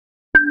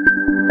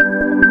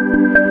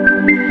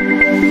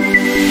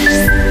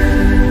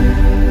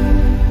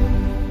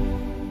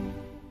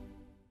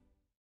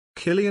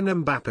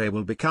Kylian Mbappe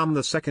will become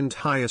the second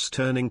highest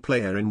earning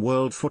player in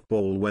world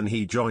football when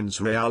he joins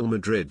Real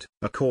Madrid,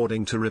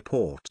 according to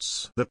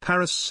reports. The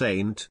Paris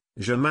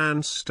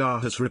Saint-Germain star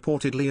has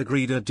reportedly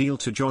agreed a deal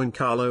to join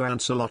Carlo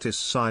Ancelotti's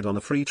side on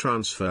a free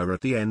transfer at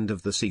the end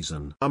of the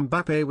season.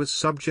 Mbappe was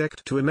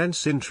subject to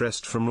immense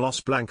interest from Los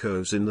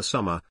Blancos in the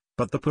summer,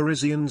 but the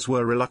Parisians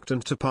were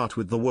reluctant to part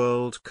with the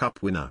World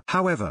Cup winner.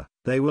 However,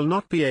 they will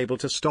not be able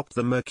to stop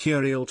the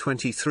mercurial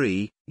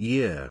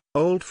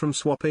 23-year-old from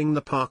swapping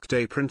the Parc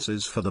des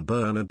Princes for the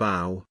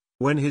Bernabeu,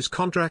 when his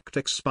contract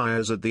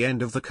expires at the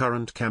end of the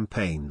current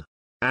campaign.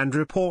 And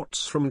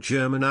reports from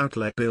German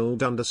outlet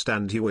Bild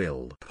understand he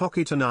will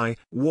pocket an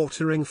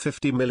eye-watering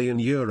 €50 million,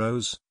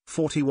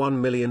 £41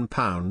 million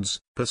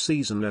per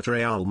season at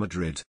Real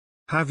Madrid.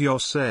 Have your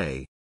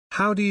say.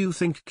 How do you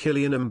think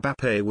Kylian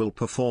Mbappe will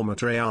perform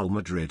at Real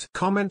Madrid?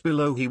 Comment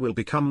below. He will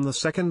become the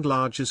second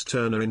largest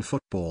earner in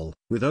football,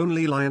 with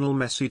only Lionel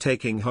Messi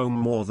taking home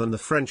more than the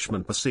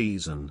Frenchman per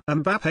season.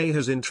 Mbappe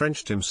has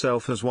entrenched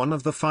himself as one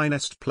of the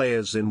finest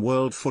players in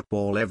world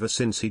football ever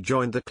since he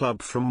joined the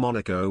club from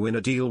Monaco in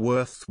a deal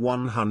worth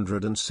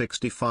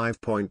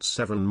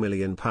 £165.7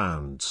 million.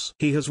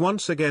 He has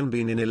once again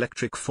been in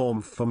electric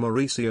form for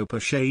Mauricio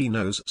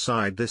Pochettino's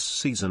side this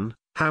season,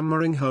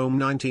 hammering home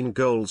 19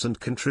 goals and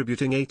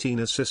contributing 18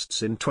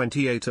 assists in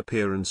 28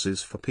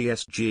 appearances for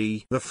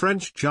PSG. The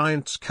French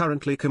Giants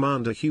currently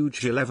command a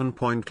huge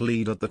 11-point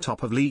lead at the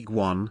top of Ligue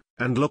 1,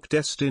 and look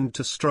destined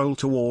to stroll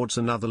towards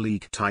another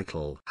league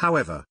title.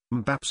 However,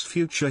 Mbappe's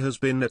future has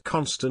been a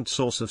constant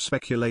source of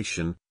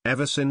speculation,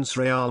 ever since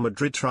Real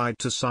Madrid tried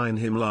to sign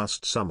him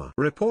last summer.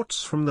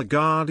 Reports from The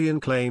Guardian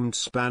claimed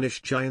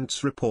Spanish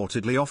giants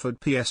reportedly offered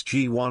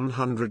PSG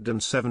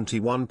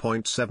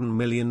 £171.7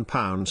 million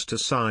to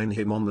sign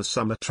him on the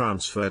summer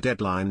transfer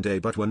deadline day,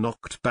 but were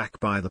knocked back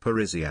by the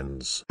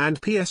Parisians.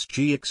 And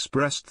PSG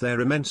expressed their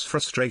immense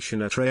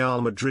frustration at Real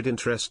Madrid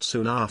interest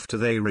soon after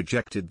they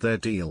rejected their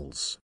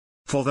deals.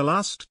 For the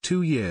last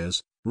 2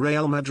 years,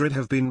 Real Madrid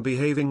have been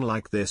behaving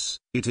like this.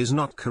 It is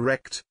not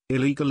correct,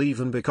 illegal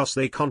even because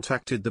they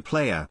contacted the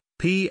player,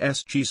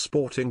 PSG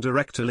sporting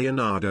director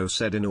Leonardo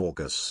said in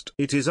August.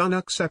 It is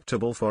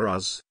unacceptable for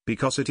us,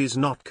 because it is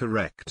not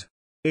correct.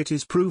 It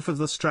is proof of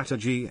the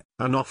strategy.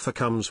 An offer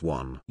comes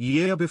 1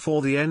 year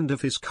before the end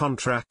of his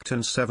contract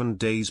and 7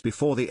 days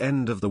before the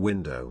end of the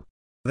window.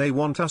 They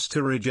want us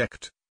to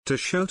reject, to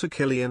show to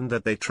Kylian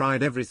that they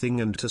tried everything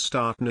and to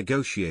start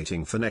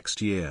negotiating for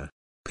next year.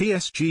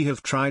 PSG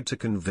have tried to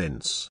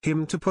convince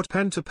him to put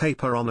pen to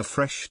paper on a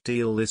fresh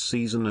deal this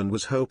season and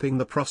was hoping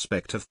the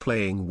prospect of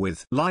playing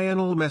with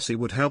Lionel Messi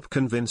would help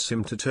convince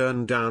him to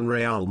turn down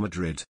Real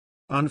Madrid.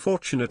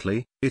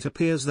 Unfortunately, it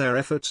appears their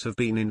efforts have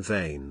been in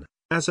vain,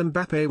 as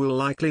Mbappe will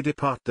likely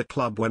depart the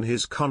club when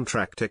his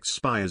contract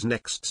expires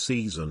next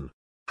season.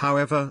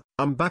 However,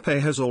 Mbappe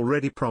has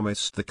already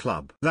promised the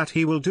club that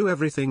he will do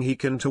everything he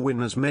can to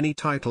win as many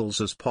titles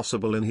as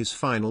possible in his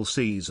final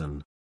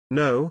season.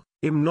 No,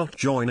 I'm not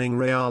joining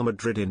Real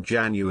Madrid in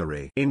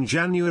January. In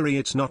January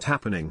it's not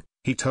happening,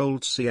 he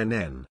told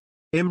CNN.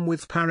 I'm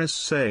with Paris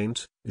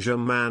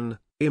Saint-Germain,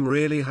 I'm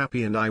really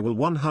happy and I will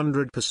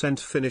 100%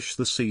 finish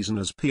the season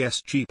as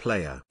PSG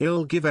player.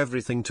 I'll give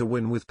everything to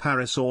win with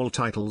Paris all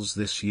titles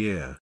this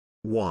year.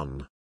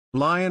 1.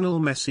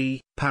 Lionel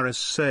Messi, Paris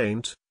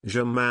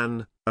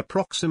Saint-Germain,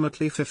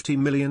 approximately £50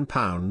 million,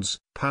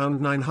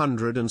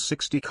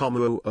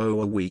 £960,000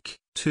 a week.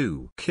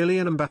 2.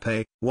 Kylian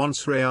Mbappe,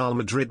 once Real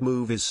Madrid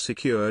move is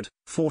secured,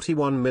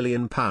 £41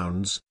 million,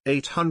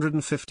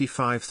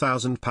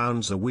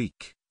 £855,000 a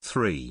week.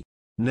 3.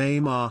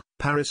 Neymar,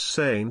 Paris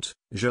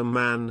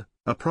Saint-Germain,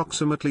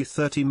 approximately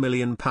 £30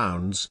 million,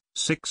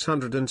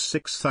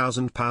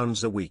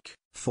 £606,000 a week.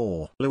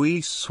 4.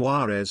 Luis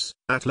Suarez,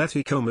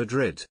 Atletico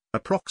Madrid,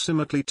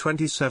 approximately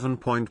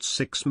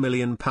 £27.6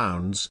 million,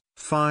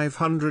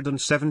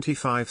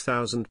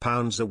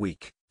 £575,000 a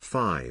week.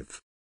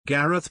 5.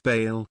 Gareth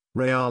Bale,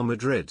 Real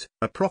Madrid,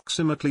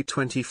 approximately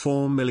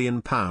 £24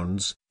 million,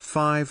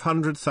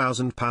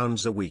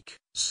 £500,000 a week.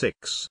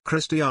 6.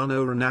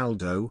 Cristiano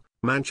Ronaldo,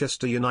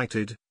 Manchester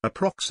United,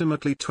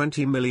 approximately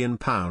 £20 million,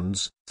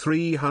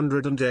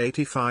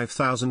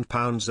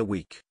 £385,000 a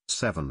week.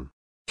 7.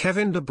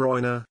 Kevin De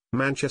Bruyne,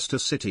 Manchester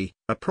City,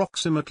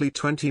 approximately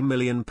 £20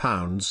 million,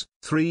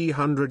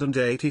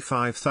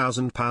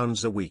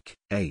 £385,000 a week.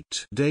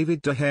 8.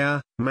 David De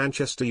Gea,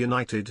 Manchester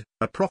United,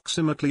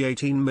 approximately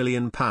 £18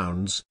 million,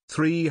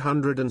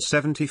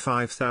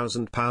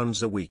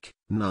 £375,000 a week.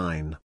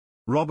 9.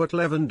 Robert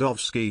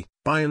Lewandowski,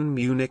 Bayern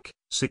Munich,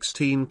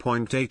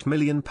 £16.8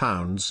 million,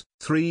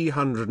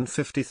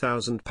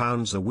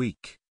 £350,000 a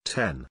week.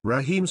 10.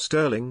 Raheem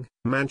Sterling,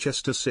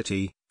 Manchester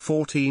City,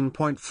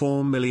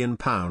 £14.4 million,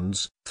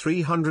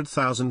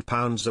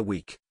 £300,000 a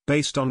week,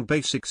 based on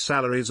basic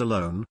salaries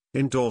alone,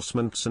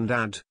 endorsements and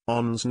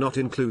add-ons not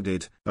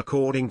included,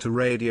 according to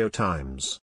Radio Times.